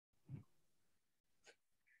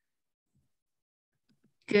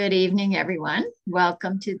Good evening, everyone.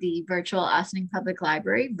 Welcome to the virtual Ossining Public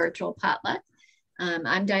Library virtual potluck.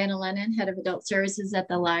 I'm Diana Lennon, Head of Adult Services at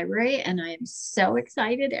the library, and I am so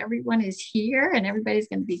excited. Everyone is here and everybody's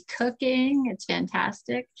going to be cooking. It's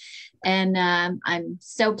fantastic. And I'm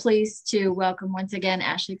so pleased to welcome once again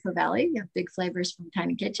Ashley Covelli of Big Flavors from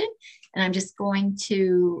Tiny Kitchen. And I'm just going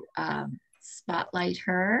to spotlight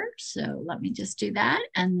her. So let me just do that,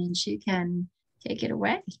 and then she can take it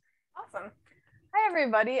away. Awesome. Hi,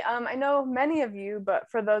 everybody. I know many of you,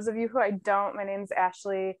 but for those of you who I don't, my name is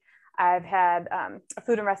Ashley. I've had a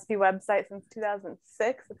food and recipe website since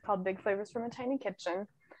 2006. It's called Big Flavors from a Tiny Kitchen.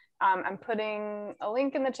 I'm putting a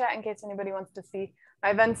link in the chat in case anybody wants to see my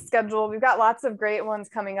events schedule. We've got lots of great ones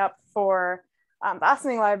coming up for the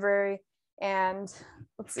Ossining Library. And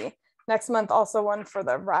let's see, next month also one for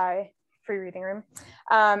the Rye Free Reading Room.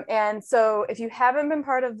 And so if you haven't been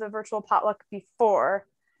part of the virtual potluck before,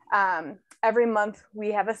 every month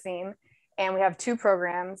we have a theme and we have two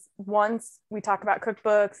programs. Once we talk about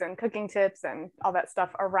cookbooks and cooking tips and all that stuff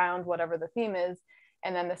around whatever the theme is.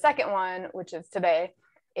 And then the second one, which is today,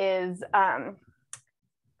 is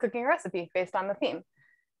cooking a recipe based on the theme.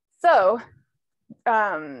 So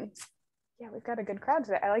yeah, we've got a good crowd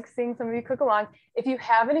today. I like seeing some of you cook along. If you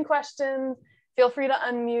have any questions, feel free to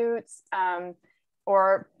unmute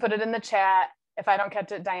or put it in the chat. If I don't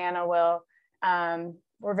catch it, Diana will.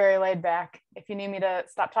 We're very laid back. If you need me to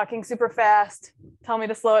stop talking super fast, tell me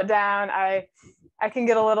to slow it down. I can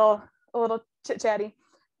get a little chit-chatty,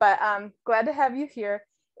 but glad to have you here.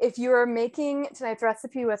 If you are making tonight's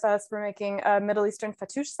recipe with us, we're making a Middle Eastern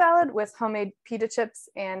fattoush salad with homemade pita chips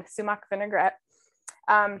and sumac vinaigrette.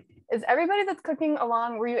 Is everybody that's cooking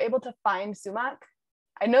along, were you able to find sumac?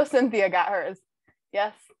 I know Cynthia got hers.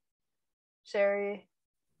 Yes? Sherry?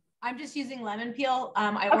 I'm just using lemon peel.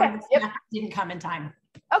 I Okay, ordered the snack, didn't come in time.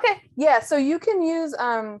 Okay, yeah, so you can use,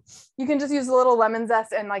 you can just use a little lemon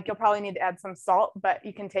zest and like you'll probably need to add some salt, but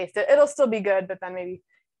you can taste it. It'll still be good, but then maybe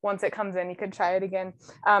once it comes in, you could try it again.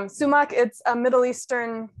 Sumac, it's a Middle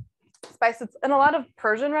Eastern spice. It's in a lot of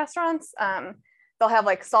Persian restaurants. They'll have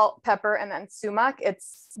like salt, pepper, and then sumac.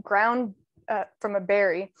 It's ground from a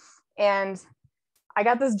berry. And I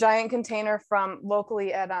got this giant container from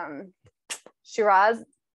locally at Shiraz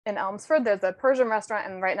in Elmsford. There's a Persian restaurant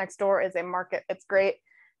and right next door is a market. It's great.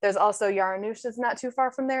 There's also Yarnoush is not too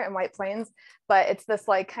far from there in White Plains, but it's this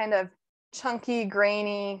like kind of chunky,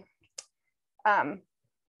 grainy, and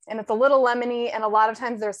it's a little lemony, and a lot of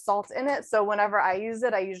times there's salt in it. So whenever I use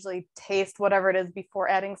it, I usually taste whatever it is before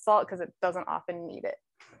adding salt because it doesn't often need it.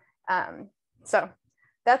 So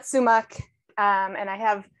that's sumac, and I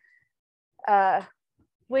have a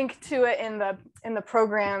link to it in the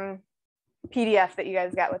program PDF that you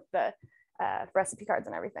guys got with the recipe cards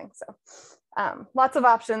and everything. So lots of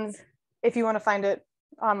options if you want to find it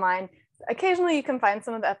online. Occasionally you can find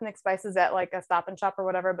some of the ethnic spices at like a Stop and Shop or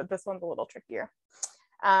whatever, but this one's a little trickier.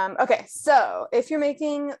 Okay, so if you're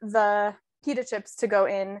making the pita chips to go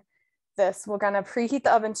in this, we're gonna preheat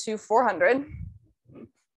the oven to 400.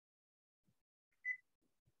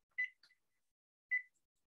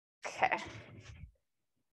 Okay,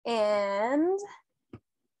 and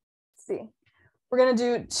see, we're gonna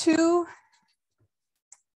do two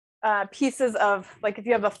pieces of, like if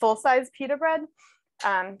you have a full-size pita bread,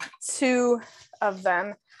 two of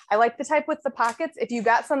them. I like the type with the pockets. If you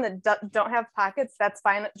got some that don't have pockets, that's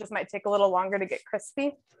fine. It just might take a little longer to get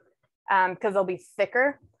crispy because they'll be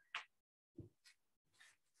thicker.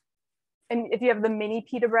 And if you have the mini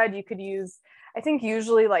pita bread, you could use, I think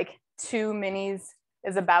usually like 2 minis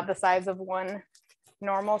is about the size of one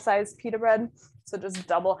normal sized pita bread. So just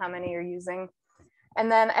double how many you're using.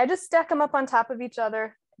 And then I just stack them up on top of each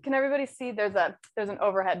other. Can everybody see there's an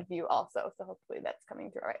overhead view also. So hopefully that's coming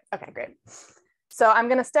through. All right. Okay, great. So I'm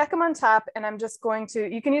going to stack them on top and I'm just going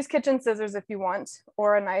to, you can use kitchen scissors if you want,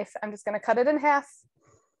 or a knife. I'm just going to cut it in half.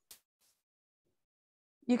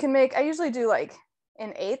 You can make, I usually do like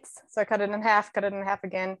in eighths. So I cut it in half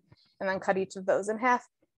again, and then cut each of those in half.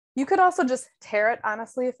 You could also just tear it,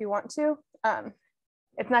 honestly, if you want to.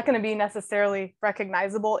 It's not going to be necessarily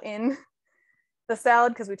recognizable in the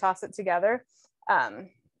salad because we toss it together.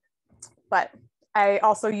 But I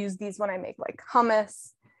also use these when I make like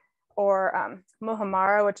hummus or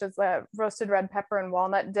muhammara, which is a roasted red pepper and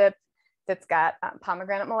walnut dip that's got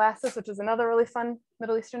pomegranate molasses, which is another really fun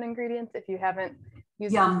Middle Eastern ingredient if you haven't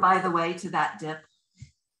used it. Yum, by the way, to that dip.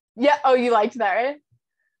 Yeah, oh, you liked that, right?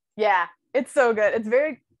 Yeah, it's so good. It's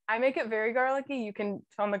very, I make it very garlicky. You can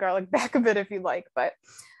tone the garlic back a bit if you like, but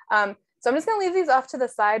so I'm just gonna leave these off to the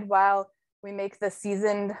side while we make the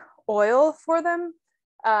seasoned oil for them.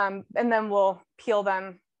 And then we'll peel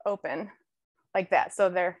them open. like that. So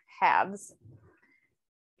they're halves.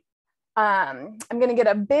 I'm gonna get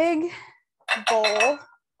a big bowl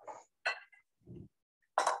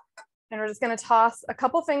and we're just gonna toss a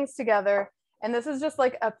couple things together. And this is just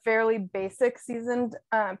like a fairly basic seasoned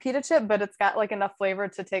pita chip, but it's got like enough flavor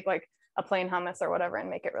to take like a plain hummus or whatever and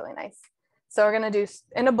make it really nice. So we're gonna do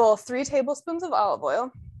in a bowl 3 tablespoons of olive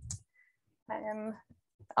oil.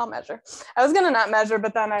 I'll measure. I was gonna not measure,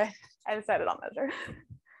 but then I decided I'll measure.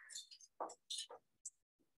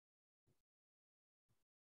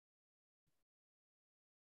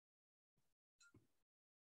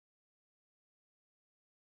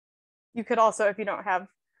 You could also, if you don't have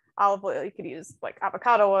olive oil, you could use like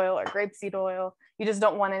avocado oil or grapeseed oil. You just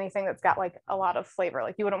don't want anything that's got like a lot of flavor.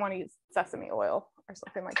 Like you wouldn't want to use sesame oil or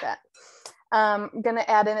something like that. I'm gonna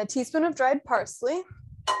add in a teaspoon of dried parsley.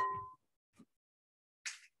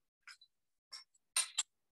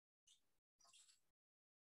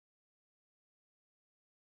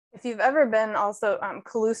 If you've ever been also,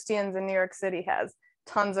 Kalustyan's in New York City has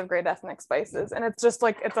tons of great ethnic spices. And it's just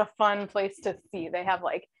like, it's a fun place to see. They have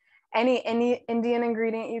like any Indian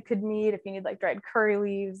ingredient you could need. If you need like dried curry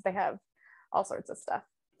leaves, they have all sorts of stuff.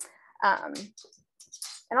 And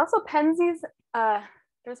also Penzeys,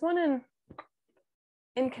 there's one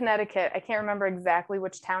in Connecticut. I can't remember exactly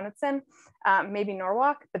which town it's in, maybe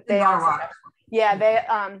Norwalk, but they also have,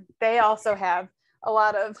 yeah, they also have a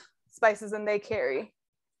lot of spices and they carry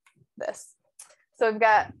this. So we've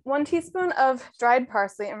got 1 teaspoon of dried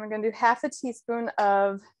parsley and we're going to do half a teaspoon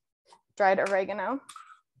of dried oregano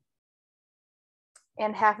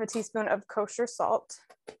and half a teaspoon of kosher salt.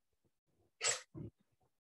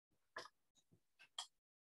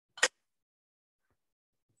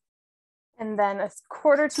 And then a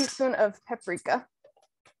 1/4 teaspoon of paprika.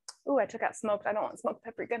 Oh, I took out smoked. I don't want smoked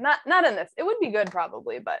paprika. Not in this. It would be good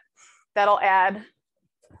probably, but that'll add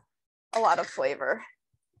a lot of flavor.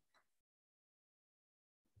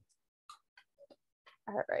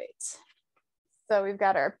 All right. So we've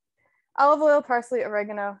got our olive oil, parsley,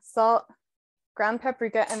 oregano, salt, ground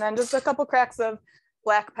paprika, and then just a couple cracks of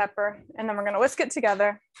black pepper. And then we're going to whisk it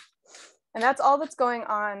together. And that's all that's going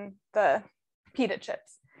on the pita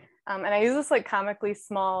chips. And I use this like comically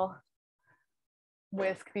small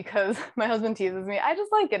whisk because my husband teases me. I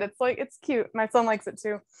just like it. It's like, it's cute. My son likes it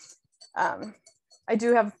too. I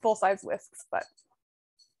do have full-size whisks, but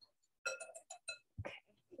okay.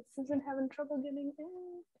 Is Susan having trouble getting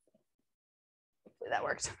in? Hopefully that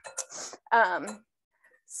worked.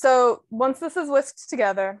 So once this is whisked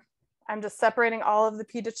together, I'm just separating all of the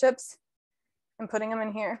pita chips and putting them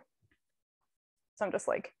in here. So I'm just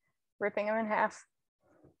like ripping them in half.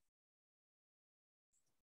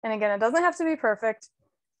 And again, it doesn't have to be perfect.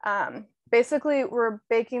 Basically, we're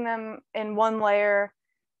baking them in 1 layer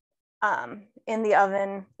in the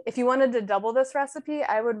oven. If you wanted to double this recipe,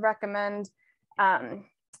 I would recommend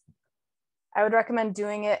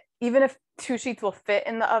doing it, even if 2 sheets will fit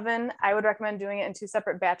in the oven, I would recommend doing it in 2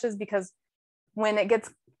 separate batches because when it gets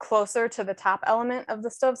closer to the top element of the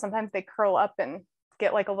stove, sometimes they curl up and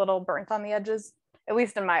get like a little burnt on the edges, at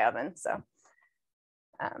least in my oven. So,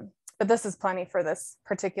 but this is plenty for this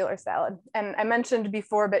particular salad. And I mentioned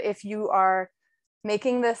before, but if you are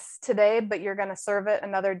making this today, but you're gonna serve it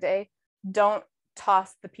another day, don't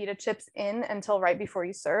toss the pita chips in until right before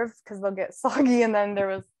you serve because they'll get soggy and then there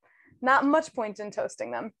was not much point in toasting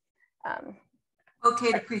them.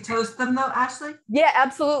 Okay to pre-toast them though, Ashley? Yeah,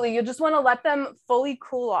 absolutely. You just want to let them fully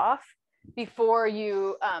cool off before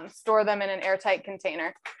you store them in an airtight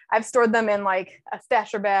container. I've stored them in like a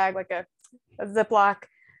stasher bag, like a Ziploc,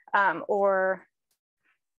 or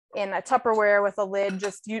in a Tupperware with a lid.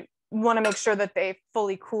 Just you want to make sure that they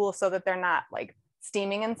fully cool so that they're not like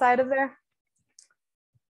steaming inside of there.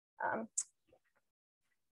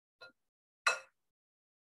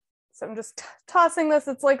 So I'm just tossing this.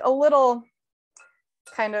 It's like a little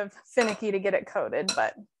kind of finicky to get it coated,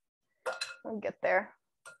 but I'll get there.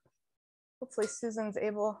 Hopefully Susan's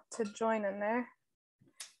able to join in there.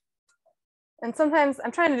 And sometimes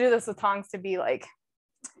I'm trying to do this with tongs to be like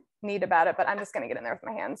neat about it, but I'm just gonna get in there with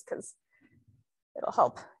my hands because it'll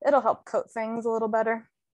help coat things a little better.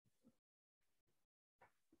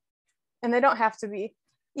 And they don't have to be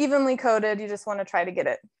evenly coated. You just want to try to get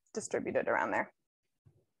it distributed around there.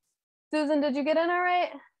 Susan, did you get in all right?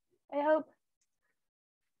 I hope.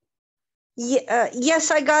 Yeah,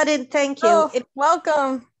 yes, I got in. Thank you. Oh,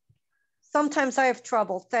 welcome. Sometimes I have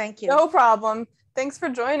trouble. Thank you. No problem. Thanks for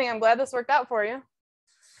joining. I'm glad this worked out for you.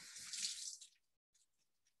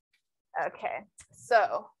 Okay,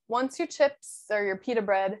 so once your chips or your pita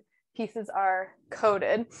bread pieces are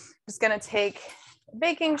coated, I'm just gonna take a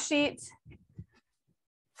baking sheet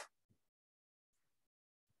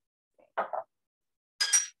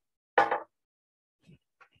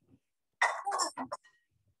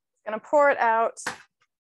gonna pour it out.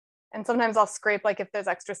 And sometimes I'll scrape, like if there's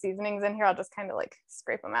extra seasonings in here, I'll just kind of like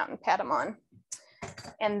scrape them out and pat them on.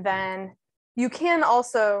 And then you can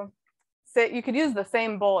also you could use the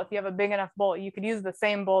same bowl. If you have a big enough bowl, you could use the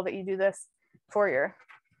same bowl that you do this for your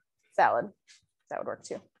salad. That would work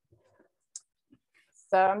too.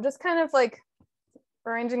 So I'm just kind of like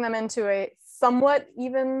arranging them into a somewhat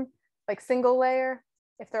even, like single layer.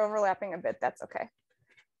 If they're overlapping a bit, that's okay.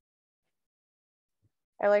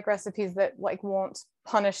 I like recipes that like won't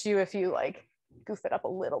punish you if you like goof it up a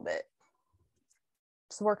little bit.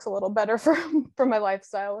 Just works a little better for my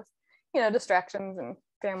lifestyle with, you know, distractions and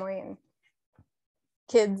family and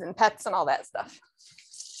kids and pets and all that stuff.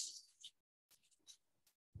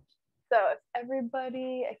 So if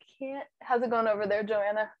everybody, how's it going over there,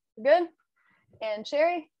 Joanna? Good? And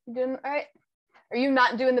Sherry, you doing all right? Are you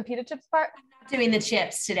not doing the pita chips part? I'm not doing the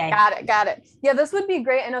chips today. Got it. Yeah, this would be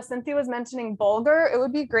great. I know Cynthia was mentioning bulgur. It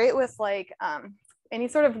would be great with like any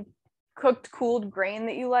sort of cooked, cooled grain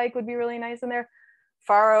that you like would be really nice in there.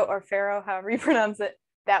 Farro, however you pronounce it.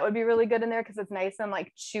 That would be really good in there because it's nice and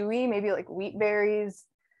like chewy, maybe like wheat berries.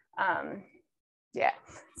 Yeah,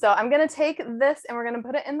 so I'm gonna take this and we're gonna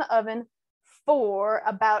put it in the oven for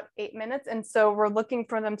about 8 minutes. And so we're looking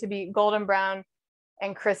for them to be golden brown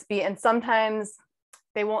and crispy. And sometimes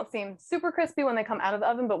they won't seem super crispy when they come out of the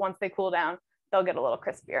oven, but once they cool down, they'll get a little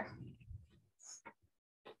crispier.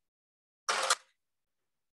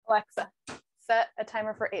 Alexa, set a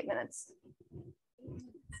timer for 8 minutes.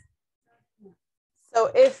 So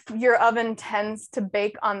if your oven tends to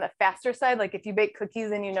bake on the faster side, like if you bake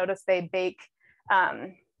cookies and you notice they bake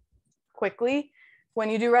quickly, when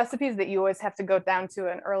you do recipes that you always have to go down to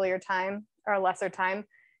an earlier time or a lesser time,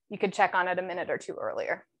 you could check on it a minute or two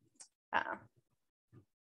earlier.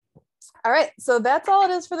 All right, so that's all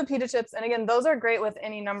it is for the pita chips. And again, those are great with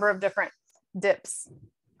any number of different dips.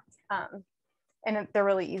 And they're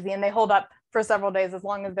really easy and they hold up for several days as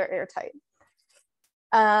long as they're airtight.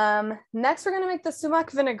 Next, we're gonna make the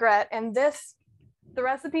sumac vinaigrette, and the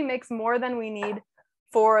recipe makes more than we need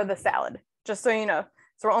for the salad, just so you know.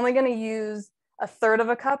 So we're only gonna use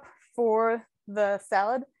 1/3 cup for the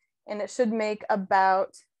salad, and it should make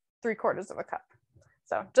about 3/4 cup.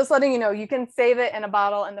 So just letting you know, you can save it in a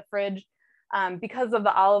bottle in the fridge. Because of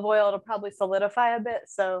the olive oil, it'll probably solidify a bit.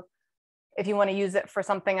 So if you wanna use it for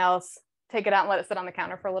something else, take it out and let it sit on the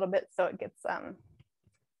counter for a little bit so it gets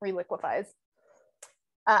reliquefies.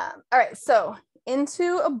 All right, so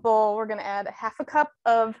into a bowl, we're gonna add 1/2 cup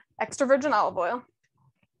of extra virgin olive oil.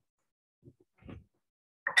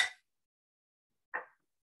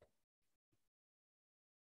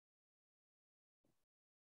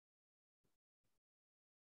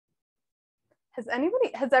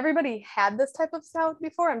 Has everybody had this type of salad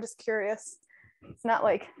before? I'm just curious. It's not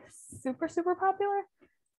like super popular.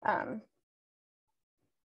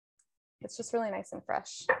 It's just really nice and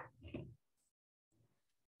fresh.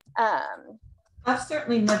 I've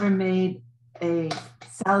certainly never made a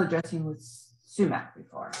salad dressing with sumac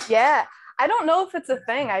before. Yeah, I don't know if it's a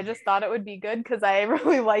thing. I just thought it would be good because I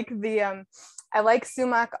really like the I like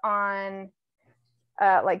sumac on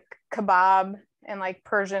like kebab and like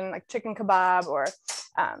Persian, like chicken kebab or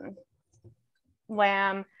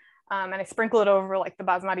lamb, and I sprinkle it over like the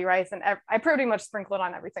basmati rice, and I pretty much sprinkle it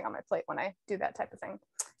on everything on my plate when I do that type of thing.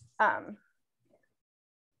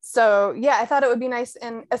 So yeah, I thought it would be nice,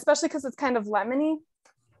 and especially because it's kind of lemony.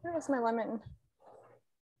 Where is my lemon?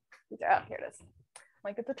 Oh, here it is.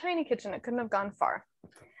 Like it's a tiny kitchen, it couldn't have gone far.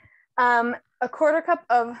 1/4 cup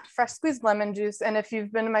of fresh squeezed lemon juice. And if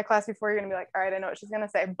you've been to my class before, you're gonna be like, all right, I know what she's gonna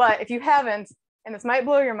say. But if you haven't, and this might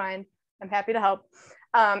blow your mind, I'm happy to help.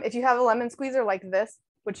 If you have a lemon squeezer like this,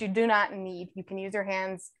 which you do not need, you can use your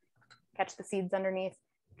hands, catch the seeds underneath.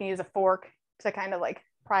 You can use a fork to kind of like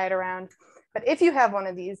pry it around. But if you have one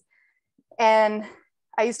of these, and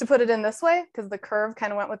I used to put it in this way because the curve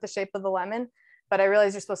kind of went with the shape of the lemon, but I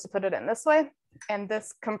realized you're supposed to put it in this way. And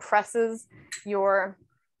this compresses your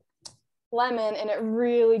lemon and it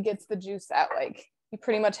really gets the juice out. Like you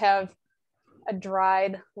pretty much have a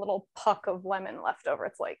dried little puck of lemon left over.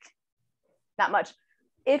 It's like not much.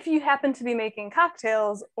 If you happen to be making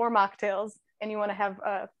cocktails or mocktails and you want to have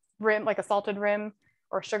a rim, like a salted rim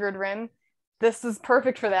or sugared rim, this is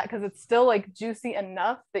perfect for that because it's still like juicy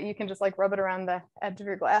enough that you can just like rub it around the edge of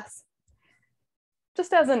your glass.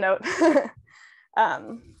 Just as a note.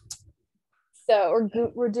 So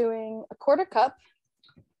we're doing 1/4 cup.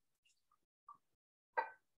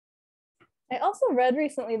 I also read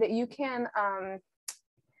recently that you can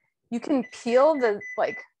peel the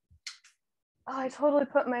like, oh, I totally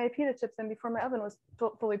put my pita chips in before my oven was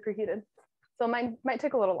fully preheated. So it might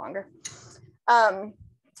take a little longer.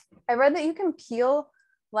 I read that you can peel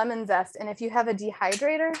lemon zest, and if you have a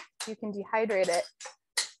dehydrator, you can dehydrate it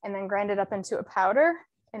and then grind it up into a powder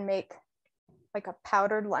and make like a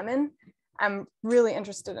powdered lemon. I'm really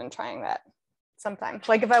interested in trying that sometime.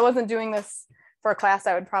 Like if I wasn't doing this for a class,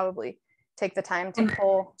 I would probably take the time to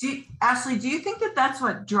pull. Ashley, do you think that that's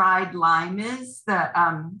what dried lime is?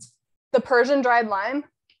 The Persian dried lime?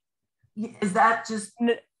 Is that just?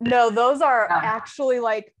 No, those are actually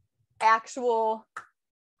like actual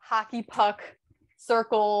hockey puck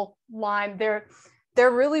circle lime. They're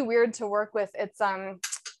really weird to work with. It's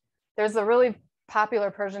there's a really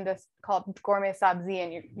popular Persian dish called gourmet sabzi,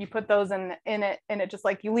 and you put those in it, and it just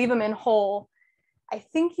like you leave them in whole. I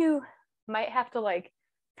think you might have to like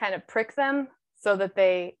kind of prick them so that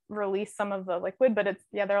they release some of the liquid, but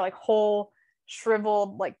they're like whole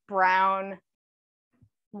shriveled like brown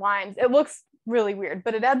limes. It looks really weird,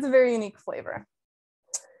 but it adds a very unique flavor.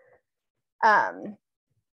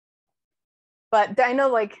 But I know,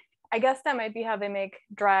 like, I guess that might be how they make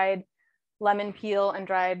dried lemon peel and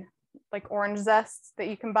dried like orange zest that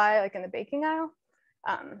you can buy like in the baking aisle.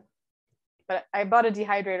 But I bought a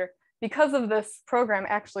dehydrator because of this program,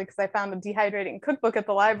 actually, because I found a dehydrating cookbook at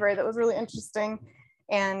the library that was really interesting.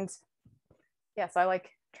 And yeah, so I like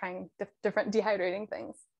trying different dehydrating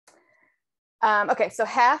things. Okay, so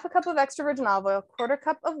half a cup of extra virgin olive oil, 1/4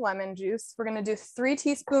 cup of lemon juice. We're gonna do 3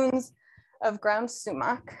 teaspoons of ground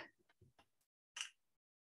sumac.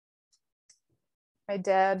 My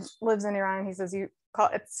dad lives in Iran. He says you call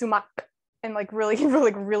it sumac, and like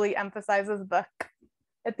really emphasizes the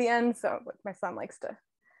at the end. So my son likes to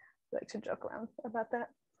joke around about that.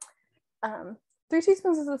 3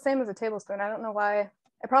 teaspoons is the same as a tablespoon. I don't know why.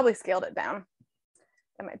 I probably scaled it down.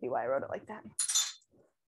 That might be why I wrote it like that.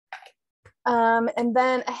 And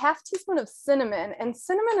then a 1/2 teaspoon of cinnamon. And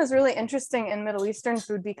cinnamon is really interesting in Middle Eastern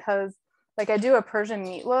food because like I do a Persian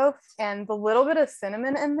meatloaf, and the little bit of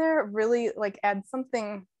cinnamon in there really like adds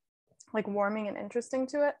something like warming and interesting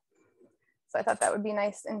to it. So I thought that would be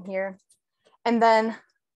nice in here. And then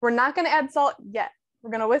we're not going to add salt yet. We're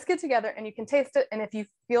going to whisk it together, and you can taste it. And if you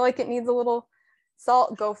feel like it needs a little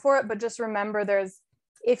salt, go for it. But just remember,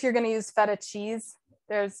 if you're going to use feta cheese,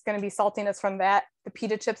 there's going to be saltiness from that. The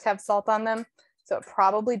pita chips have salt on them, so it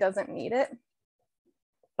probably doesn't need it.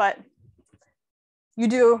 But you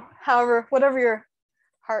do, however, whatever your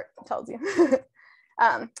heart tells you.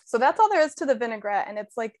 So that's all there is to the vinaigrette, and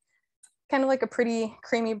it's like kind of like a pretty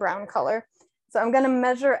creamy brown color. So I'm going to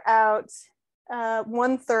measure out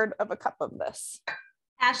 1/3 of a cup of this.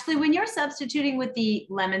 Ashley, when you're substituting with the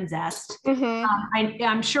lemon zest,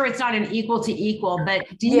 I'm sure it's not an equal to equal, but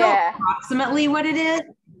do you know approximately what it is?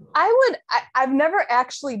 I've never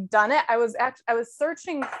actually done it. I was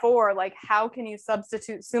searching for like, how can you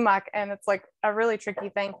substitute sumac? And it's like a really tricky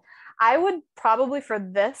thing. I would probably, for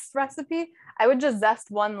this recipe, I would just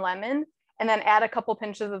zest 1 lemon and then add a couple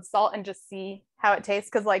pinches of salt and just see how it tastes.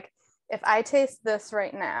 Cause like, if I taste this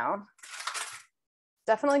right now,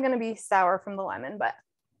 definitely going to be sour from the lemon, but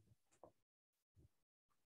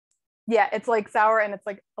yeah, it's like sour and it's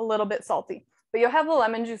like a little bit salty, but you'll have the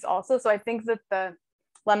lemon juice also. So I think that the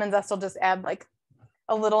lemon zest will just add like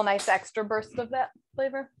a little nice extra burst of that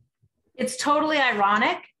flavor. It's totally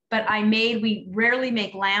ironic, but we rarely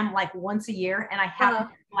make lamb like once a year. And I had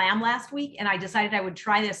lamb last week, and I decided I would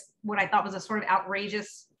try this, what I thought was a sort of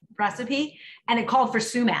outrageous recipe. And it called for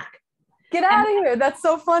sumac. Get out of here. That's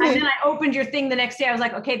so funny. And then I opened your thing the next day. I was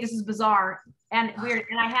like, okay, this is bizarre and weird.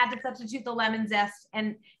 And I had to substitute the lemon zest,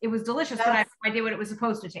 and it was delicious, but I had no idea what it was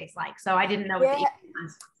supposed to taste like. So I didn't know what the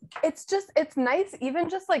was. It's nice. Even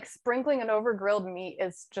just like sprinkling it over grilled meat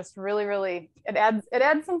is just really, it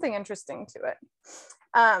adds something interesting to it.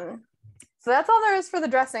 So that's all there is for the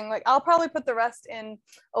dressing. Like I'll probably put the rest in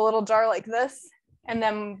a little jar like this. And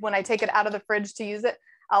then when I take it out of the fridge to use it,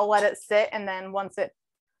 I'll let it sit. And then once it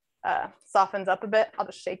softens up a bit, I'll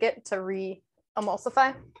just shake it to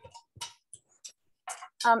re-emulsify.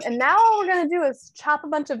 And now all we're gonna do is chop a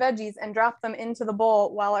bunch of veggies and drop them into the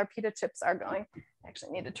bowl while our pita chips are going. I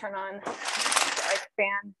actually need to turn on the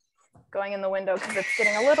fan going in the window because it's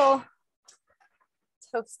getting a little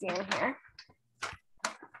toasty in here.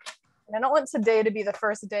 And I don't want today to be the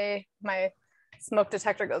first day my smoke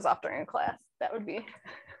detector goes off during a class. That would be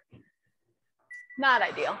not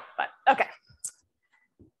ideal, but okay.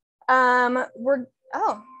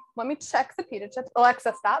 Let me check the pita chips.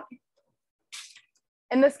 Alexa, stop.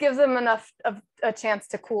 And this gives them enough of a chance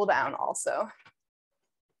to cool down also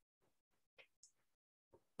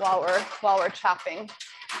while we're chopping.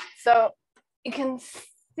 So you can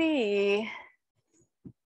see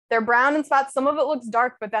they're brown in spots. Some of it looks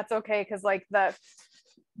dark, but that's okay because like the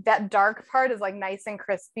that dark part is like nice and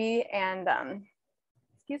crispy, and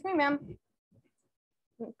excuse me, ma'am,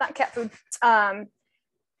 not cat food.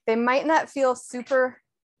 They might not feel super,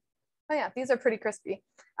 oh yeah, these are pretty crispy.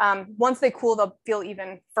 Once they cool, they'll feel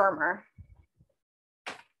even firmer.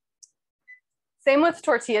 Same with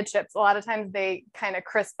tortilla chips. A lot of times they kind of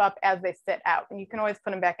crisp up as they sit out, and you can always put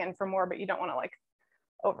them back in for more, but you don't want to like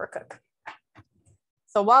overcook.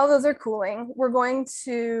 So while those are cooling, we're going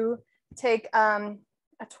to take a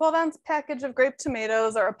 12-ounce package of grape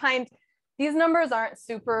tomatoes, or a pint. These numbers aren't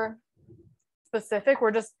super specific. We're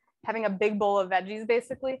just having a big bowl of veggies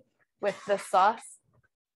basically with this sauce.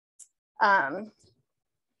 And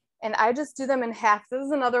I just do them in half. This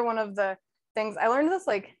is another one of the things I learned this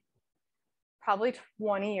like probably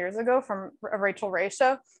 20 years ago from a Rachel Ray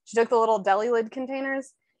show. She took the little deli lid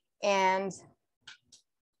containers, and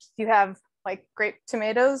you have like grape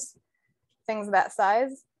tomatoes, things that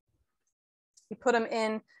size. You put them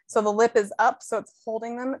in, so the lip is up, so it's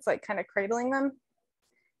holding them. It's like kind of cradling them.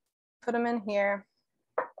 Put them in here.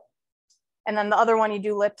 And then the other one you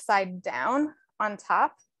do lip side down on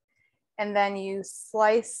top. And then you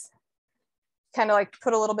slice, kind of like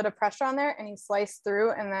put a little bit of pressure on there, and you slice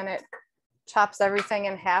through, and then it chops everything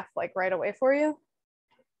in half like right away for you.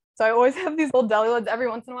 So I always have these little deli lids. Every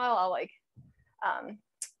once in a while I'll like,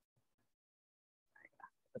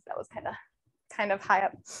 that was kind of high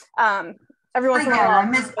up. Every once in a while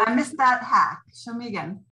I missed that hack. Show me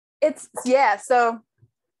again. It's, yeah, so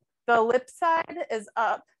the lip side is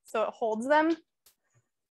up, so it holds them,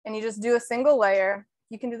 and you just do a single layer.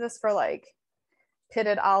 You can do this for like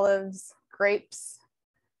pitted olives, grapes.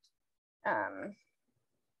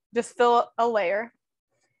 Just fill a layer,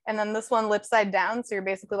 and then this one lip side down, so you're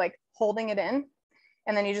basically like holding it in,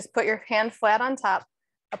 and then you just put your hand flat on top,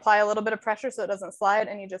 apply a little bit of pressure so it doesn't slide,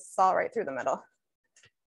 and you just saw right through the middle.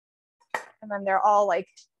 And then they're all like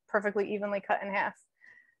perfectly evenly cut in half.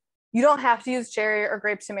 You don't have to use cherry or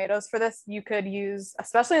grape tomatoes for this. You could use,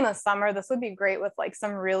 especially in the summer, this would be great with like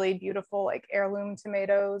some really beautiful like heirloom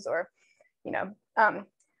tomatoes, or, you know,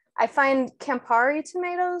 I find Campari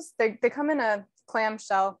tomatoes, they come in a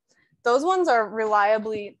clamshell. Those ones are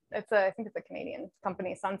reliably, I think it's a Canadian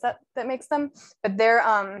company, Sunset, that makes them, but they're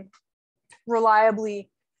reliably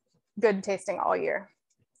good tasting all year.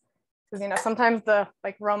 Because, you know, sometimes the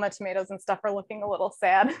like Roma tomatoes and stuff are looking a little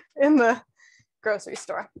sad in the grocery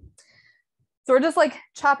store. So we're just like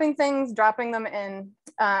chopping things, dropping them in.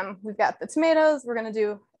 We've got the tomatoes. We're gonna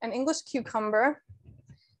do an English cucumber.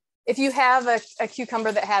 If you have a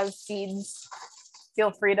cucumber that has seeds,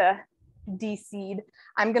 feel free to de-seed.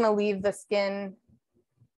 I'm gonna leave the skin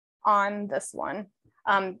on this one.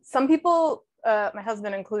 Some people, my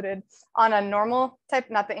husband included, on a normal type,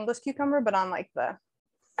 not the English cucumber, but on like the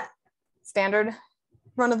standard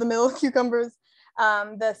run-of-the-mill cucumbers,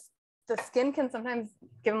 the skin can sometimes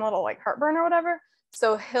give him a little like heartburn or whatever.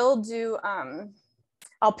 So he'll do,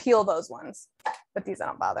 I'll peel those ones, but these I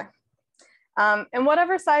don't bother. And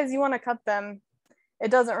whatever size you want to cut them,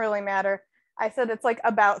 it doesn't really matter. I said it's like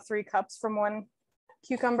about 3 cups from one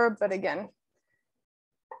cucumber, but again,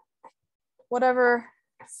 whatever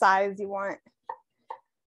size you want.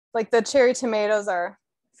 Like the cherry tomatoes are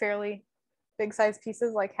fairly big size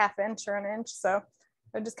pieces, like 1/2 inch or 1 inch. So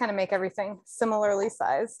I just kind of make everything similarly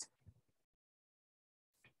sized.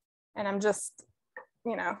 And I'm just,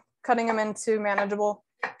 you know, cutting them into manageable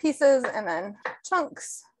pieces and then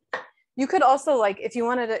chunks. You could also, like, if you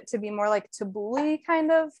wanted it to be more like tabbouleh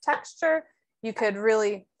kind of texture, you could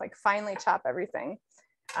really like finely chop everything.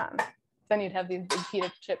 Then you'd have these big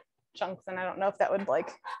pita chip chunks, and I don't know if that would like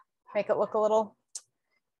make it look a little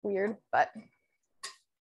weird, but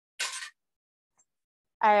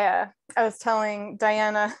I was telling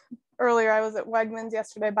Diana earlier, I was at Wegmans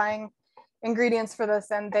yesterday buying ingredients for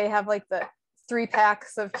this, and they have like the 3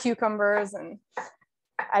 packs of cucumbers, and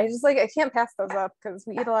I just like, I can't pass those up because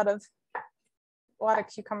we eat a lot of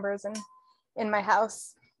cucumbers in my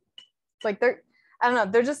house. Like they're, I don't know,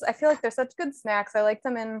 they're just, I feel like they're such good snacks. I like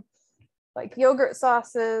them in like yogurt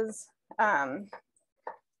sauces. You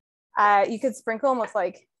could sprinkle them with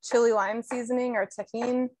like chili lime seasoning, or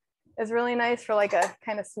tahini is really nice for like a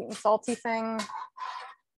kind of sweet and salty thing.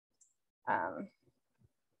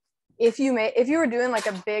 If you were doing like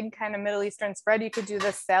a big kind of Middle Eastern spread, you could do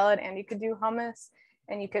this salad and you could do hummus,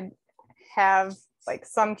 and you could have like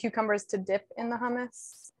some cucumbers to dip in the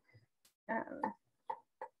hummus.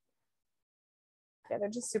 Yeah, they're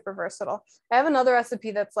just super versatile. I have another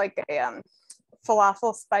recipe that's like a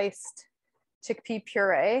falafel spiced chickpea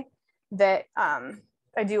puree that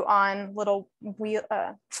I do on little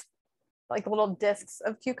like little discs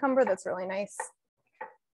of cucumber. That's really nice.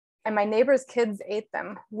 And my neighbor's kids ate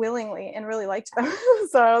them willingly and really liked them.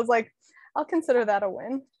 So I was like, I'll consider that a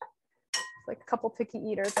win. Like a couple picky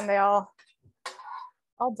eaters, and they all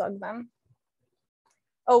dug them.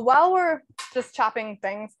 Oh, while we're just chopping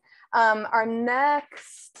things, our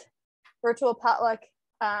next virtual potluck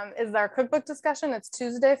is our cookbook discussion. It's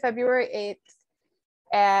Tuesday, February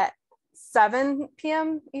 8th at 7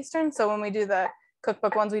 p.m. Eastern. So when we do the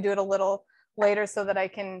cookbook ones, we do it a little later so that I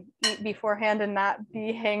can eat beforehand and not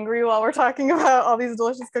be hangry while we're talking about all these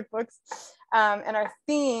delicious cookbooks. And our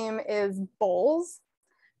theme is bowls.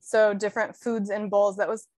 So different foods in bowls. That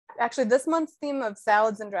was actually this month's theme of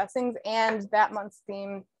salads and dressings, and that month's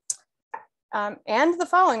theme and the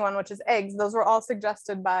following one, which is eggs. Those were all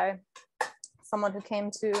suggested by someone who came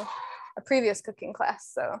to a previous cooking class.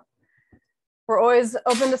 So we're always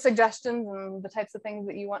open to suggestions and the types of things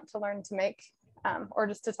that you want to learn to make or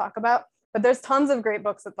just to talk about. But there's tons of great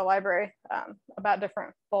books at the library about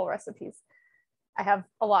different bowl recipes. I have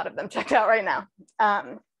a lot of them checked out right now.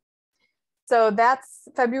 So that's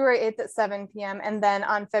February 8th at 7 p.m. And then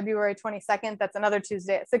on February 22nd, that's another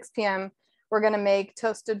Tuesday at 6 p.m., we're gonna make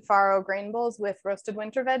toasted farro grain bowls with roasted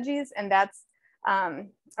winter veggies. And that's a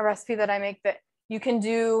recipe that I make that you can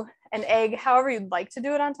do an egg however you'd like to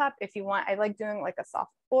do it on top. If you want, I like doing like a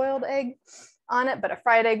soft boiled egg on it, but a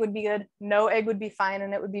fried egg would be good. No egg would be fine,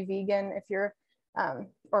 and it would be vegan if you're,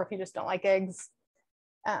 or if you just don't like eggs.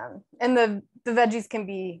 And the veggies can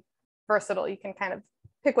be versatile. You can kind of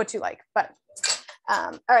pick what you like, but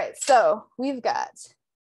all right, so we've got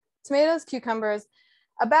tomatoes, cucumbers,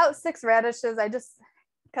 about 6 radishes. I just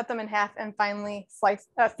cut them in half and thinly sliced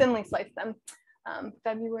them.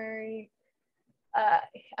 February,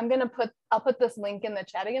 I'll put this link in the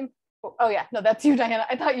chat again. Oh yeah, no, that's you, Diana.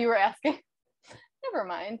 I thought you were asking. Never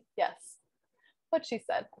mind. Yes, what she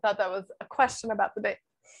said. I thought that was a question about the date.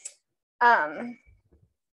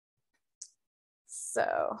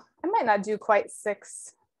 So I might not do quite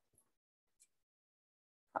 6.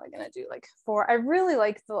 Probably gonna do like 4. I really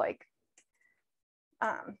like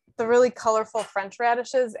the really colorful French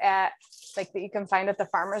radishes that you can find at the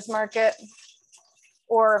farmer's market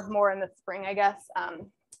or more in the spring, I guess.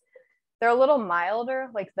 They're a little milder,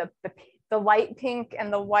 like the light pink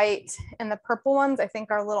and the white and the purple ones, I think,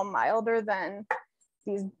 are a little milder than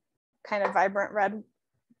these kind of vibrant red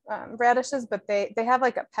radishes, but they have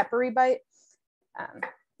like a peppery bite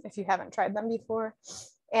if you haven't tried them before.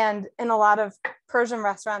 And in a lot of Persian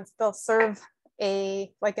restaurants, they'll serve an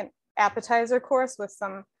appetizer course with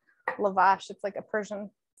some lavash. It's like a Persian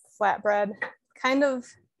flatbread.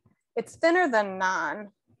 It's thinner than naan.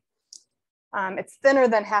 It's thinner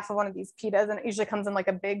than half of one of these pitas, and it usually comes in like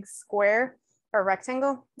a big square or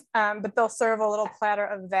rectangle. But they'll serve a little platter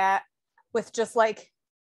of that with just like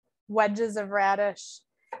wedges of radish,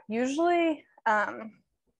 usually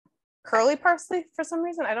curly parsley for some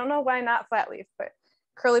reason. I don't know why not flat leaf, but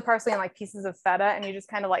curly parsley and like pieces of feta, and you just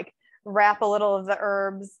kind of like wrap a little of the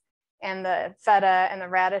herbs and the feta and the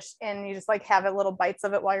radish in. You just like have it little bites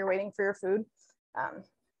of it while you're waiting for your food.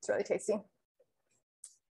 It's really tasty.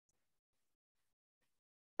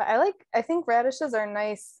 But I think radishes are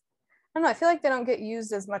nice. I don't know, I feel like they don't get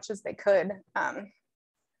used as much as they could.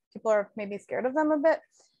 People are maybe scared of them a bit,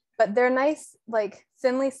 but they're nice, like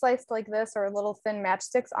thinly sliced like this, or little thin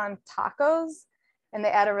matchsticks on tacos, and they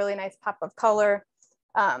add a really nice pop of color.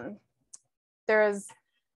 There's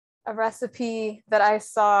a recipe that I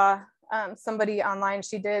saw somebody online,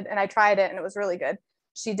 she did, and I tried it and it was really good.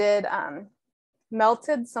 She did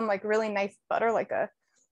melted some like really nice butter, like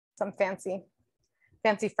some fancy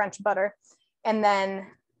French butter, and then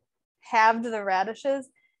halved the radishes.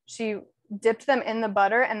 She dipped them in the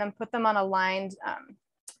butter and then put them on a lined,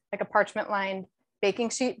 like a parchment lined baking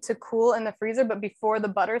sheet to cool in the freezer. But before the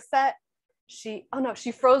butter set, she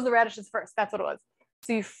froze the radishes first. That's what it was.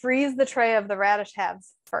 So you freeze the tray of the radish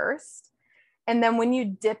halves first. And then when you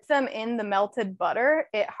dip them in the melted butter,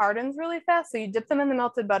 it hardens really fast. So you dip them in the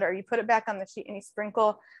melted butter, you put it back on the sheet, and you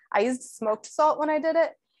sprinkle. I used smoked salt when I did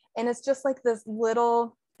it. And it's just like this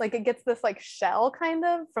little, like it gets this like shell kind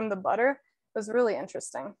of from the butter. It was really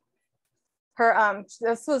interesting. Her,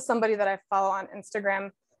 this was somebody that I follow on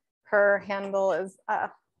Instagram. Her handle is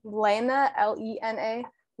Lena, Lena,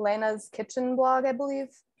 Lena's Kitchen Blog, I believe.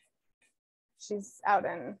 She's out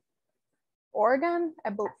in Oregon,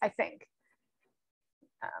 I think.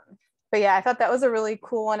 But yeah, I thought that was a really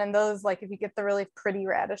cool one. And those, like if you get the really pretty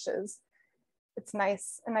radishes, it's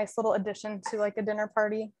nice, a nice little addition to like a dinner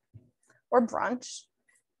party or brunch.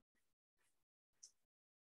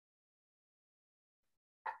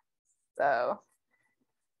 So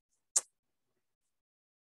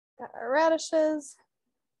got our radishes.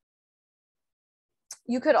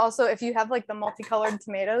 you could also, if you have like the multicolored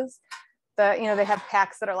tomatoes, you know, they have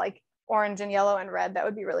packs that are like orange and yellow and red. That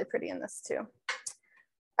would be really pretty in this too.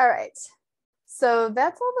 All right. So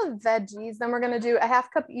that's all the veggies. Then we're going to do a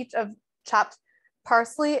 1/2 cup each of chopped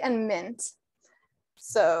parsley and mint.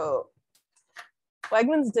 So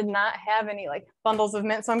Wegmans did not have any like bundles of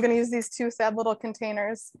mint, so I'm going to use these 2 sad little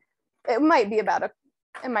containers. It might be about a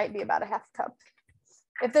 1/2 cup.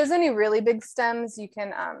 If there's any really big stems, you can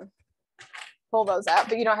pull those out,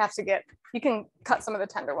 but you don't have to you can cut some of the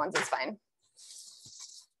tender ones, it's fine.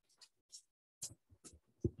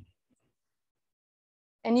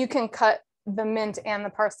 And you can cut the mint and the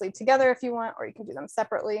parsley together if you want, or you can do them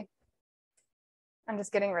separately. I'm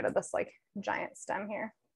just getting rid of this like giant stem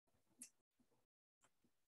here.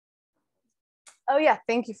 Oh yeah,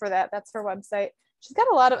 thank you for that. That's her website. She's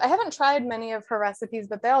got a lot of, I haven't tried many of her recipes,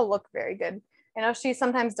 but they all look very good. I know she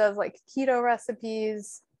sometimes does like keto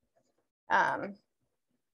recipes, a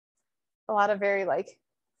lot of very like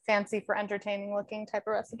fancy for entertaining looking type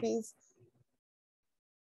of recipes.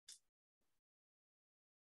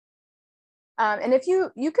 And if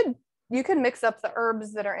you could mix up the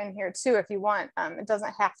herbs that are in here too if you want. It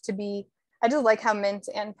doesn't have to be, I just like how mint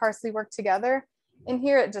and parsley work together. In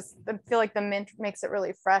here, I feel like the mint makes it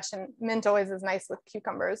really fresh, and mint always is nice with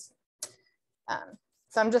cucumbers.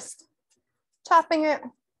 So I'm just chopping it.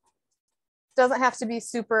 Doesn't have to be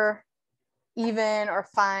super even or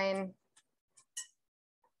fine,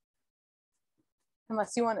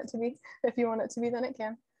 unless you want it to be. If you want it to be, then it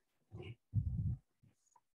can.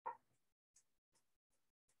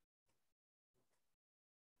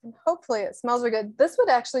 And hopefully it smells really good. This would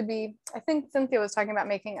actually be, I think Cynthia was talking about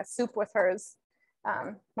making a soup with hers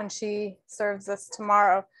when she serves this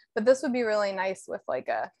tomorrow, but this would be really nice with like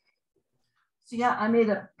a. So yeah, I made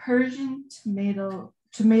a Persian tomato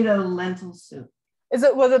lentil soup. Was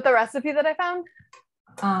it the recipe that I found?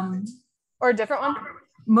 Or a different one?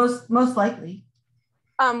 Most likely.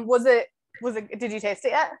 Did you taste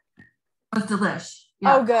it yet? It was delish.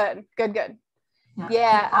 Yeah. Oh, good.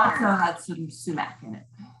 Yeah. It also had some sumac in it.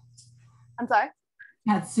 I'm sorry? It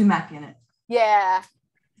had sumac in it. Yeah.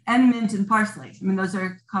 And mint and parsley. I mean, those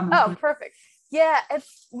are common. Oh, perfect. Yeah,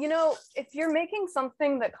 it's, you know, if you're making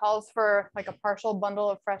something that calls for like a partial bundle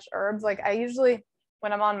of fresh herbs, like I usually,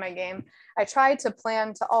 when I'm on my game, I try to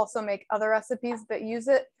plan to also make other recipes that use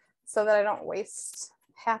it so that I don't waste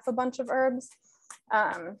half a bunch of herbs.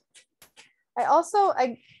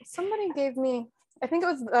 Somebody gave me, I think it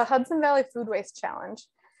was the Hudson Valley Food Waste Challenge.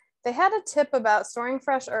 They had a tip about storing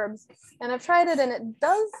fresh herbs, and I've tried it and it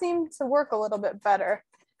does seem to work a little bit better.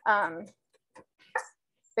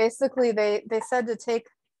 Basically, they said to take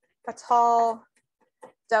a tall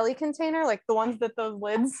deli container, like the ones that those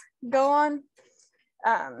lids go on,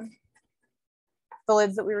 the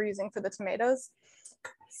lids that we were using for the tomatoes.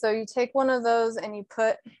 So you take one of those and you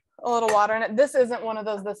put a little water in it. This isn't one of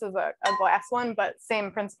those, this is a glass one, but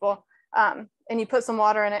same principle. And you put some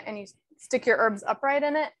water in it and you stick your herbs upright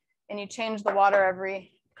in it and you change the water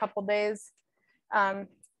every couple days. I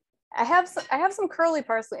have some curly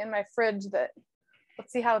parsley in my fridge that,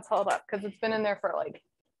 let's see how it's held up, because it's been in there for like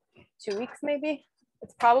 2 weeks maybe.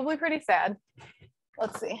 It's probably pretty sad.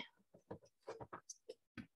 Let's see.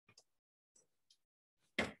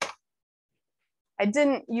 I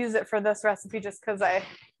didn't use it for this recipe just because I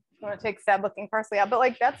want to take sad looking parsley out, but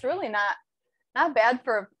like that's really not bad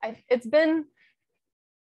for, it's been,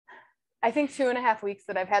 I think 2.5 weeks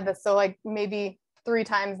that I've had this. So like maybe 3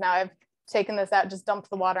 times now I've taken this out, just dumped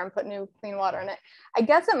the water and put new clean water in it. I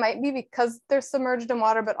guess it might be because they're submerged in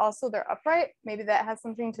water, but also they're upright. Maybe that has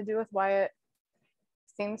something to do with why it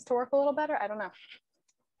seems to work a little better. I don't know.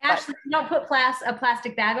 Ashley, you don't put a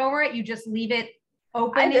plastic bag over it. You just leave it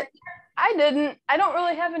open. I didn't. I don't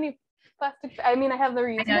really have any plastic. I mean, I have the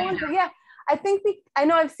reusable ones, but yeah, I think I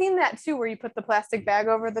know I've seen that too, where you put the plastic bag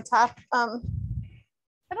over the top. I don't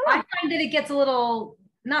know. I find that it gets a little,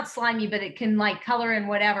 not slimy, but it can like color and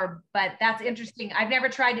whatever, but that's interesting. I've never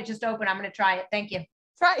tried it just open. I'm going to try it. Thank you.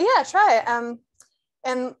 Try it.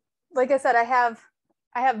 And like I said, I have,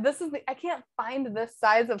 I can't find this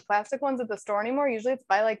size of plastic ones at the store anymore. Usually it's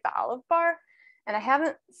by like the Olive Bar, and I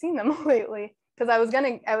haven't seen them lately because I was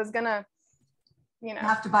gonna, you know. You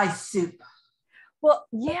have to buy soup. Well,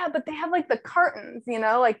 yeah, but they have like the cartons, you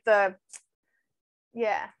know, like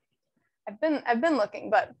yeah. I've been looking,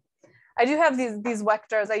 but I do have these weck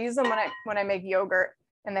jars. I use them when I make yogurt,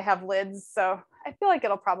 and they have lids, so I feel like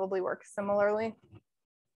it'll probably work similarly.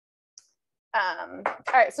 All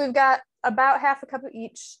right, so we've got about half a cup of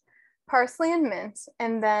each parsley and mint,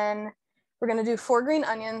 and then we're gonna do 4 green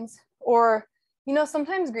onions, or, you know,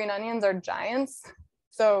 sometimes green onions are giants,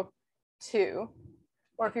 so 2.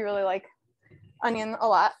 or if you really like onion a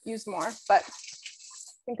lot, use more, but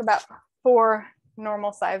think about 4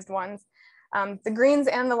 normal sized ones. The greens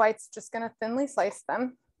and the whites, just gonna thinly slice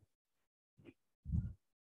them.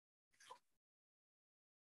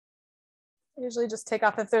 Usually just take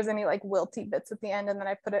off if there's any like wilty bits at the end, and then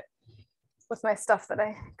I put it with my stuff that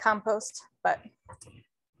I compost. But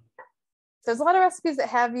there's a lot of recipes that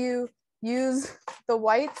have you use the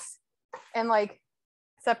whites and like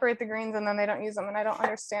separate the greens, and then they don't use them, and I don't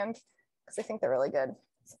understand because I think they're really good.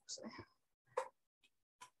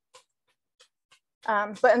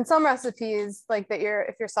 But in some recipes, like that,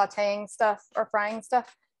 if you're sautéing stuff or frying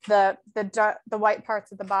stuff, the white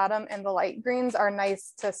parts at the bottom and the light greens are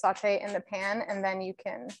nice to saute in the pan, and then you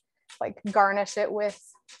can like garnish it with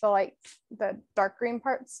the dark green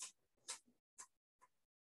parts.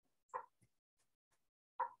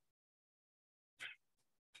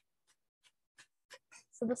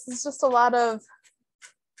 So this is just a lot of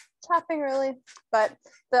chopping really, but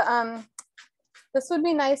this would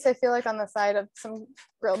be nice, I feel like, on the side of some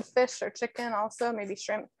grilled fish or chicken also, maybe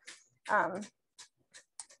shrimp.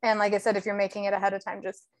 And like I said, if you're making it ahead of time,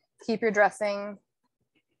 just keep your dressing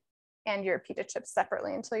and your pita chips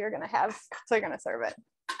separately until you're gonna serve it.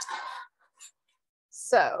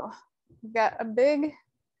 So we've got a big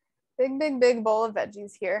bowl of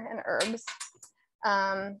veggies here and herbs.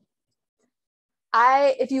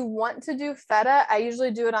 If you want to do feta, I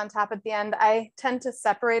usually do it on top at the end. I tend to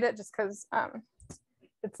separate it just because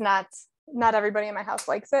it's not everybody in my house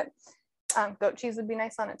likes it. Goat cheese would be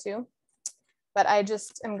nice on it too. But I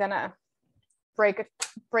just am gonna break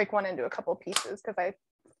one into a couple pieces because I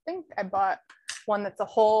think I bought one that's a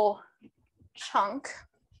whole chunk.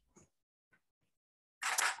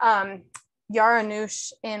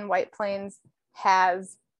 Yaranoush in White Plains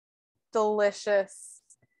has delicious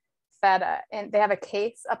feta, and they have a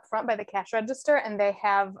case up front by the cash register, and they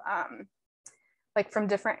have like from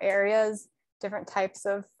different areas, different types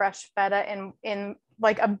of fresh feta in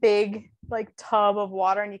like a big like tub of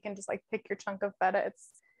water, and you can just like pick your chunk of feta.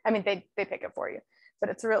 They pick it for you, but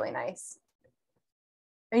it's really nice.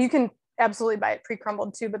 And you can absolutely buy it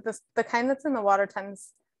pre-crumbled too, but the kind that's in the water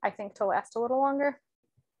tends, I think, to last a little longer.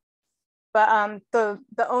 But the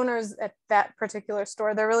owners at that particular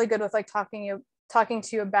store, they're really good with like talking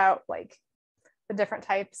to you about like the different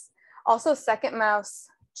types. Also, Second Mouse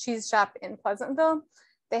Cheese Shop in Pleasantville,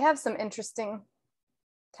 they have some interesting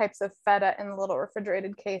types of feta in the little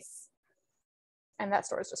refrigerated case, and that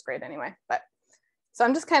store is just great anyway. But so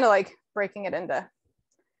I'm just kind of like breaking it into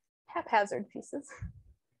haphazard pieces,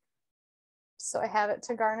 so I have it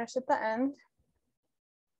to garnish at the end.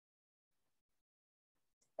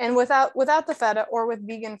 And without the feta, or with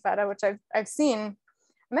vegan feta, which I've seen,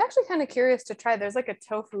 I'm actually kind of curious to try. There's like a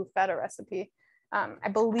tofu feta recipe. I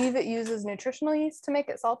believe it uses nutritional yeast to make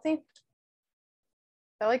it salty.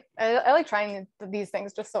 I like trying these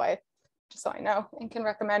things just so I know and can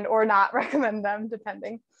recommend or not recommend them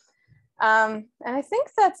depending. And I think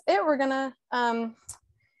that's it. We're gonna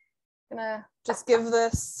just give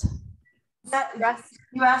this.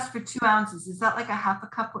 You asked for 2 ounces. Is that like a half a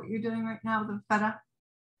cup what you're doing right now with the feta?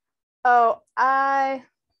 Oh,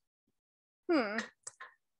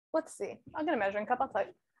 let's see. I'll get a measuring cup.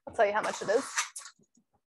 I'll tell you how much it is.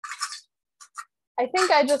 I think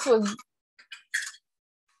I just was.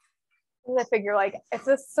 I figure like if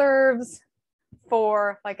this serves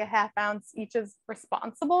for like a half ounce, each is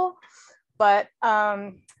responsible, but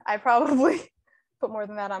I probably put more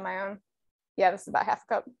than that on my own. Yeah, this is about half a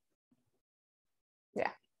cup.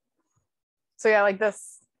 Yeah. So yeah, like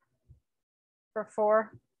this for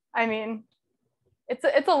 4. I mean, it's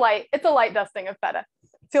a light dusting of feta.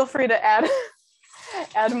 Feel free to add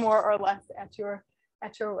more or less at your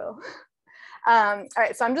will. All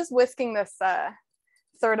right, so I'm just whisking this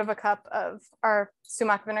 1/3 of a cup of our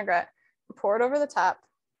sumac vinaigrette, pour it over the top.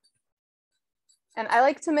 And I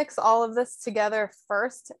like to mix all of this together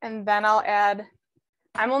first, and then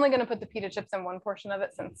I'm only gonna put the pita chips in one portion of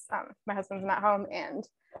it since my husband's not home and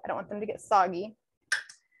I don't want them to get soggy.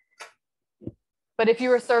 But if you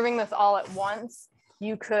were serving this all at once,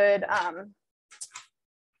 you could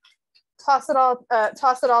toss it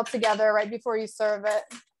all together right before you serve it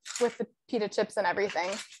with the pita chips and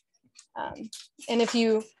everything. And if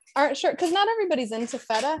you aren't sure, because not everybody's into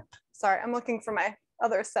feta. Sorry, I'm looking for my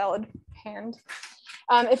other salad hand.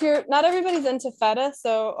 Not everybody's into feta,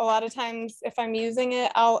 so a lot of times if I'm using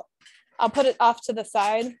it, I'll put it off to the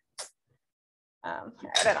side. I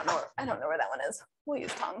don't know where that one is. We'll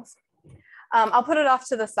use tongs. I'll put it off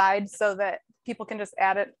to the side so that people can just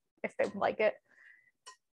add it if they like it,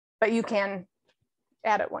 but you can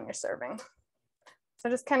add it when you're serving. So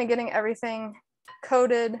just kind of getting everything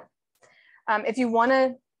coated. If you want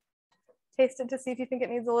to taste it to see if you think it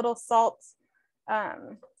needs a little salt,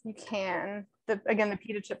 you can. Again, the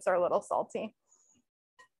pita chips are a little salty.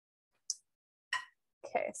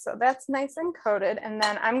 Okay, so that's nice and coated. And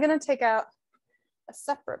then I'm gonna take out a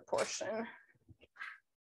separate portion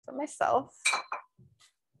for myself.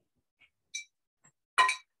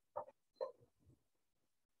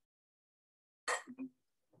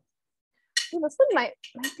 Ooh, this one might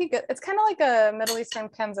be good. It's kind of like a Middle Eastern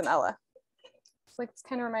panzanella. It's like, this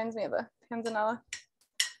kind of reminds me of a panzanella.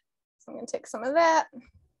 So I'm gonna take some of that.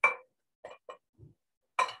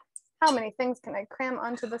 How many things can I cram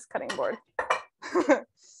onto this cutting board?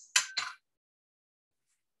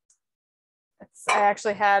 I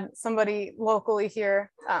actually had somebody locally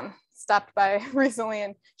here stopped by recently,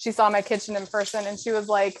 and she saw my kitchen in person, and she was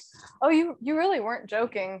like, "Oh, you really weren't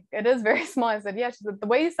joking. It is very small." I said, "Yeah." She said, "The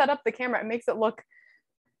way you set up the camera, it makes it look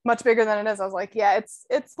much bigger than it is." I was like, "Yeah,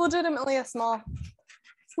 it's legitimately a small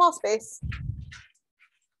space."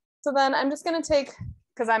 So then I'm just gonna take,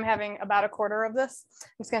 because I'm having about a quarter of this, I'm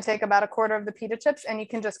just gonna take about a quarter of the pita chips, and you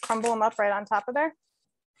can just crumble them up right on top of there.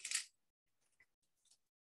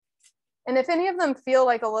 And if any of them feel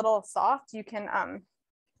like a little soft, you can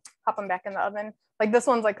pop them back in the oven. Like this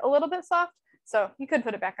one's like a little bit soft, so you could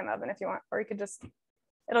put it back in the oven if you want, or you could just,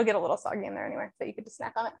 it'll get a little soggy in there anyway, so you could just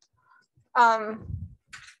snack on it.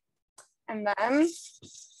 And then I'm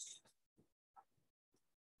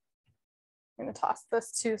gonna toss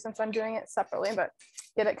this too, since I'm doing it separately, but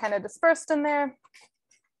get it kind of dispersed in there.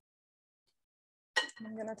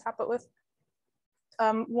 I'm gonna top it with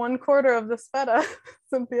 1/4 of this feta,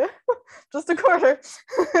 Cynthia, just a quarter.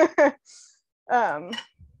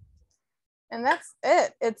 And that's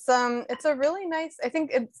it. It's a really nice, I think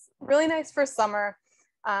it's really nice for summer.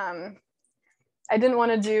 I didn't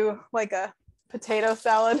want to do like a potato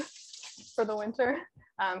salad for the winter,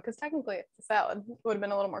 because technically it's a salad. It would have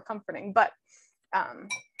been a little more comforting, but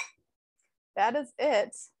that is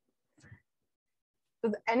it.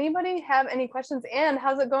 Does anybody have any questions? And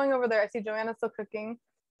how's it going over there? I see Joanna's still cooking.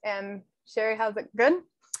 And Sherry, how's it? Good?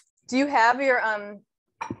 Do you have your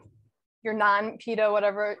non-pita,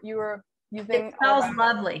 whatever you were using? It smells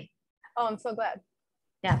lovely. Oh, I'm so glad.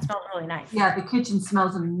 Yeah, it smells really nice. Yeah, the kitchen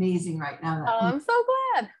smells amazing right now. Oh, I'm so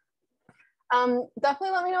glad.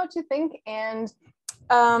 Definitely let me know what you think. And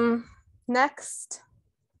next,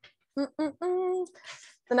 the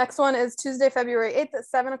next one is Tuesday, February 8th at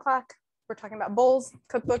 7 o'clock. We're talking about bowls,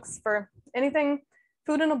 cookbooks for anything,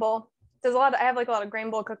 food in a bowl. There's I have like a lot of grain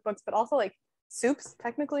bowl cookbooks, but also like soups,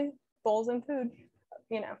 technically, bowls and food,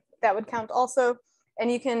 you know, that would count also. And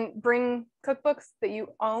you can bring cookbooks that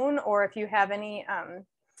you own, or if you have any, you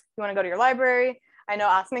want to go to your library. I know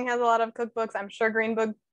Ossining has a lot of cookbooks. I'm sure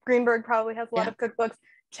Greenberg probably has a lot of cookbooks.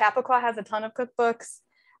 Chappaqua has a ton of cookbooks.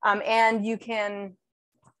 And you can,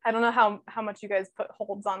 I don't know how much you guys put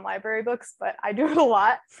holds on library books, but I do it a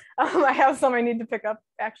lot. I have some I need to pick up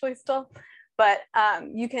actually still, but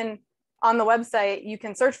you can, on the website, you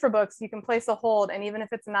can search for books, you can place a hold, and even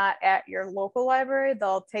if it's not at your local library,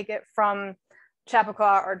 they'll take it from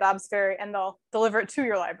Chappaqua or Dobbs Ferry and they'll deliver it to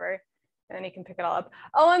your library, and then you can pick it all up.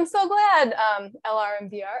 Oh, I'm so glad, LR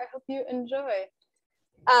and VR. I hope you enjoy.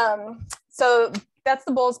 So that's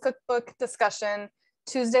the Bowls Cookbook discussion.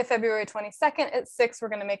 Tuesday, February 22nd at 6, we're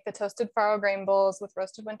going to make the toasted farro grain bowls with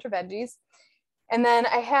roasted winter veggies. And then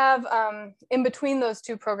I have, in between those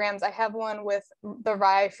two programs, I have one with the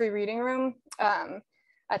Rye Free Reading Room,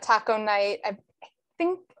 a taco night. I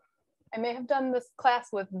think I may have done this class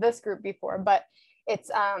with this group before, but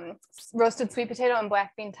it's roasted sweet potato and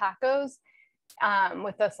black bean tacos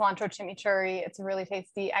with the cilantro chimichurri. It's really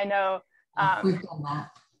tasty. I know. We've done that.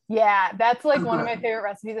 Yeah, that's like one of my favorite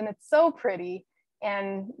recipes, and it's so pretty.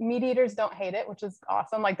 And meat eaters don't hate it, which is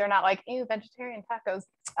awesome. Like they're not like, ew, vegetarian tacos.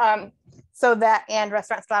 So that, and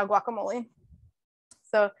restaurant style guacamole.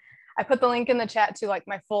 So I put the link in the chat to like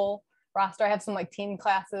my full roster. I have some like teen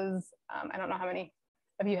classes. I don't know how many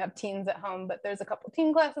of you have teens at home, but there's a couple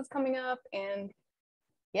teen classes coming up. And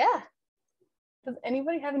yeah, does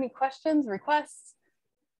anybody have any questions, requests?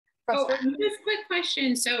 Just a quick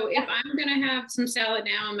question. So if I'm gonna have some salad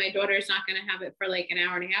now and my daughter is not gonna have it for like an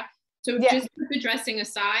hour and a half, so just put the dressing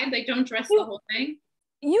aside, like don't dress the whole thing?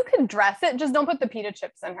 You could dress it, just don't put the pita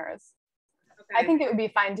chips in hers. Okay. I think it would be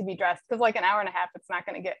fine to be dressed, because like an hour and a half, it's not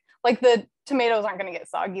gonna get, like the tomatoes aren't gonna get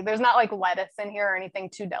soggy. There's not like lettuce in here or anything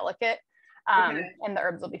too delicate. And the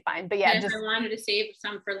herbs will be fine. But yeah, and if I wanted to save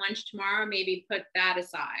some for lunch tomorrow, maybe put that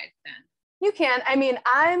aside then. You can. I mean,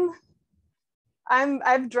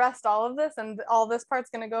 I've dressed all of this, and all this part's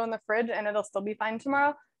gonna go in the fridge and it'll still be fine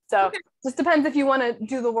tomorrow. So just depends if you want to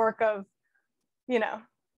do the work of you know,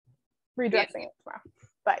 redressing it tomorrow.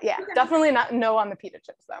 But yeah, definitely not no on the pita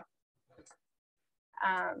chips though.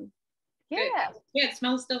 Yeah. Yeah, it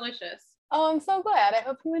smells delicious. Oh, I'm so glad. I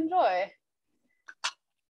hope you enjoy.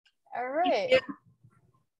 All right.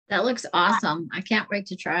 That looks awesome. I can't wait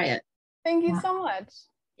to try it. Thank you so much.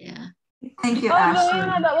 Yeah. Thank you, Oh, Ashley.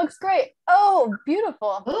 Joanna, that looks great. Oh,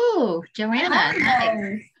 beautiful. Oh, Joanna.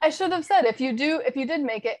 Nice. I should have said, if you did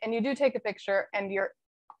make it and you do take a picture and you're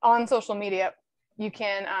on social media, you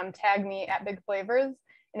can tag me at Big Flavors.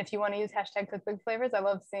 And if you want to use hashtag Cook Big Flavors, I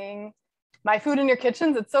love seeing my food in your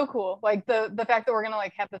kitchens. It's so cool. Like the fact that we're gonna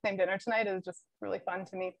like have the same dinner tonight is just really fun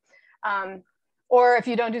to me. Or if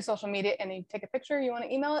you don't do social media and you take a picture, you want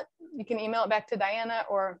to email it, you can email it back to Diana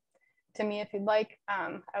or to me if you'd like.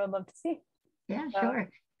 I would love to see. Yeah, sure.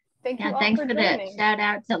 Thank you all thanks for for joining. the shout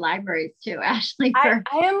out to libraries too, Ashley. I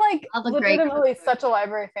am like all the great legitimately such a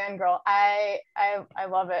library fangirl. I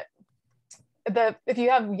love it. If you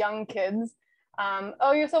have young kids,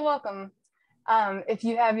 oh, you're so welcome. If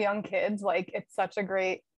you have young kids, like it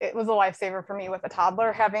was a lifesaver for me with a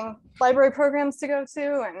toddler having library programs to go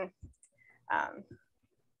to,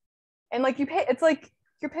 and like it's like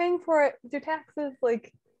you're paying for it with your taxes,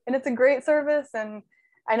 like, and it's a great service. And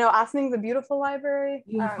I know Ossning's a beautiful library.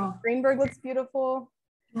 Beautiful. Greenberg looks beautiful.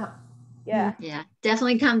 Yeah.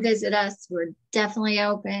 Definitely come visit us. We're definitely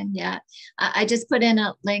open. Yeah. I just put in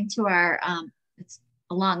a link to our it's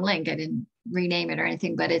a long link. I didn't rename it or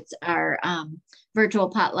anything, but it's our virtual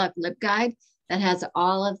potluck lip guide that has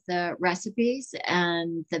all of the recipes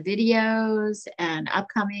and the videos and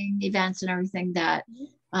upcoming events and everything that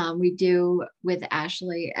we do with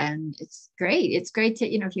Ashley. And it's great. It's great to,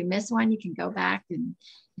 if you miss one, you can go back and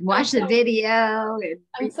watch the video.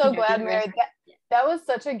 I'm so glad, Mary. That was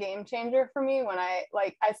such a game changer for me when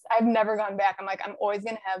I've never gone back. I'm like, I'm always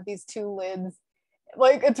going to have these 2 lids.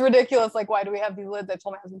 Like, it's ridiculous. Like, why do we have these lids? I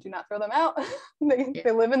told my husband, do not throw them out.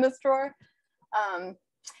 They live in this drawer.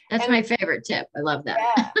 That's my favorite tip. I love that.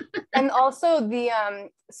 Yeah. And also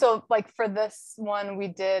so like for this one, we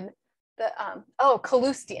did the,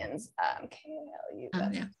 Kalustyan's,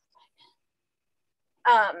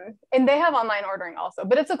 and they have online ordering also,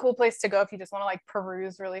 but it's a cool place to go if you just want to like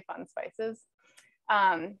peruse really fun spices.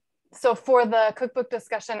 So for the cookbook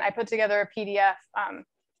discussion, I put together a PDF.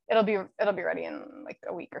 It'll be ready in like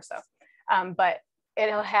a week or so. But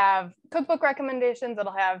it'll have cookbook recommendations.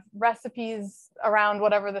 It'll have recipes around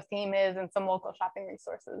whatever the theme is and some local shopping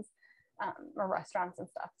resources or restaurants and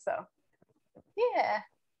stuff. So yeah.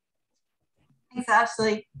 Thanks,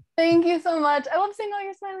 Ashley. Thank you so much. I love seeing all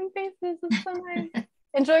your smiling faces. It's so nice.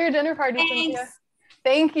 Enjoy your dinner party, Cynthia.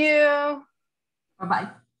 Thank you.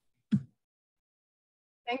 Bye-bye.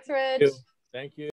 Thanks, Rich. Thank you.